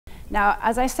Now,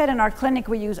 as I said, in our clinic,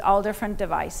 we use all different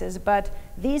devices, but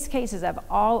these cases have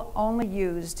all only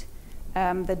used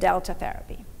the delta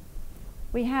therapy.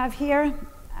 We have here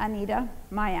Anita,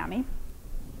 Miami.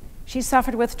 She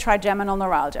suffered with trigeminal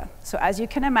neuralgia. So as you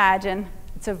can imagine,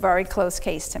 it's a very close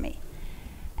case to me.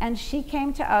 And she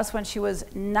came to us when she was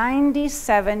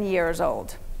 97 years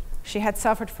old. She had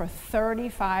suffered for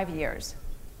 35 years.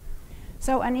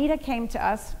 So Anita came to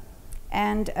us,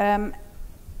 and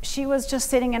she was just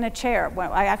sitting in a chair.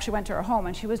 Well, I actually went to her home,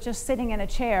 and she was just sitting in a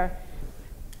chair,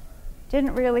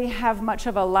 didn't really have much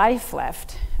of a life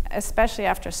left, especially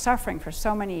after suffering for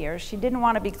so many years. She didn't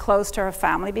want to be close to her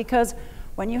family because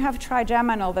when you have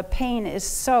trigeminal, the pain is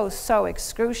so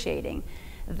excruciating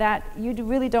that you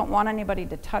really don't want anybody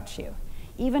to touch you.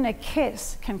 Even a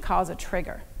kiss can cause a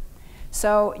trigger.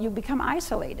 So you become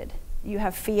isolated. You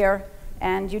have fear,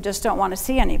 and you just don't want to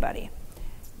see anybody.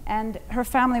 And her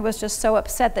family was just so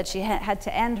upset that she had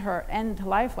to end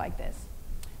life like this.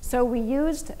 So we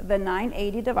used the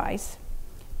 980 device,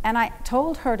 and I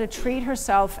told her to treat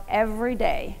herself every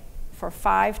day for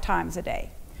 5 times a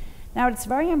day. Now, it's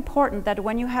very important that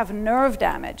when you have nerve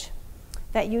damage,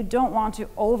 that you don't want to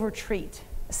over-treat,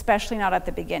 especially not at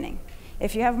the beginning.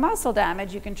 If you have muscle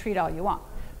damage, you can treat all you want.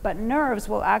 But nerves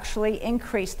will actually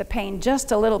increase the pain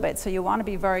just a little bit, so you want to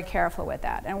be very careful with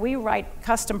that. And we write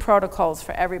custom protocols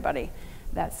for everybody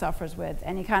that suffers with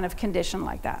any kind of condition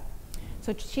like that.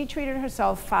 So she treated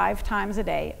herself 5 times a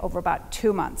day over about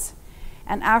 2 months.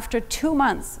 And after 2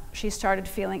 months, she started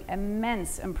feeling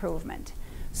immense improvement.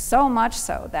 So much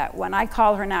so that when I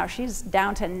call her now, she's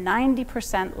down to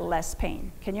 90% less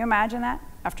pain. Can you imagine that?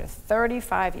 After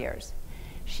 35 years.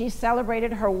 She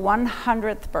celebrated her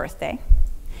 100th birthday.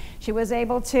 She was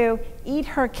able to eat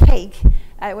her cake.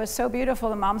 It was so beautiful.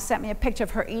 The mom sent me a picture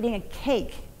of her eating a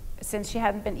cake since she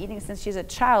hadn't been eating since she's a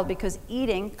child, because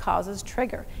eating causes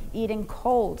trigger. Eating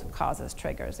cold causes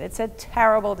triggers. It's a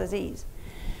terrible disease.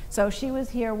 So she was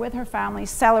here with her family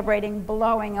celebrating,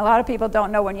 blowing. A lot of people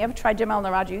don't know when you have trigeminal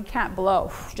neuralgia, you can't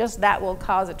blow. Just that will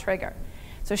cause a trigger.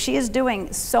 So she is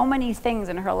doing so many things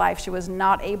in her life she was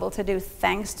not able to do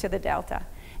thanks to the delta,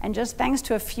 and just thanks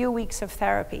to a few weeks of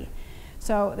therapy.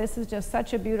 So this is just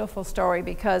such a beautiful story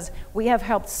because we have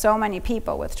helped so many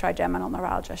people with trigeminal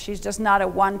neuralgia. She's just not a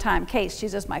one-time case.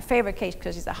 She's just my favorite case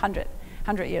because she's 100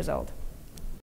 years old.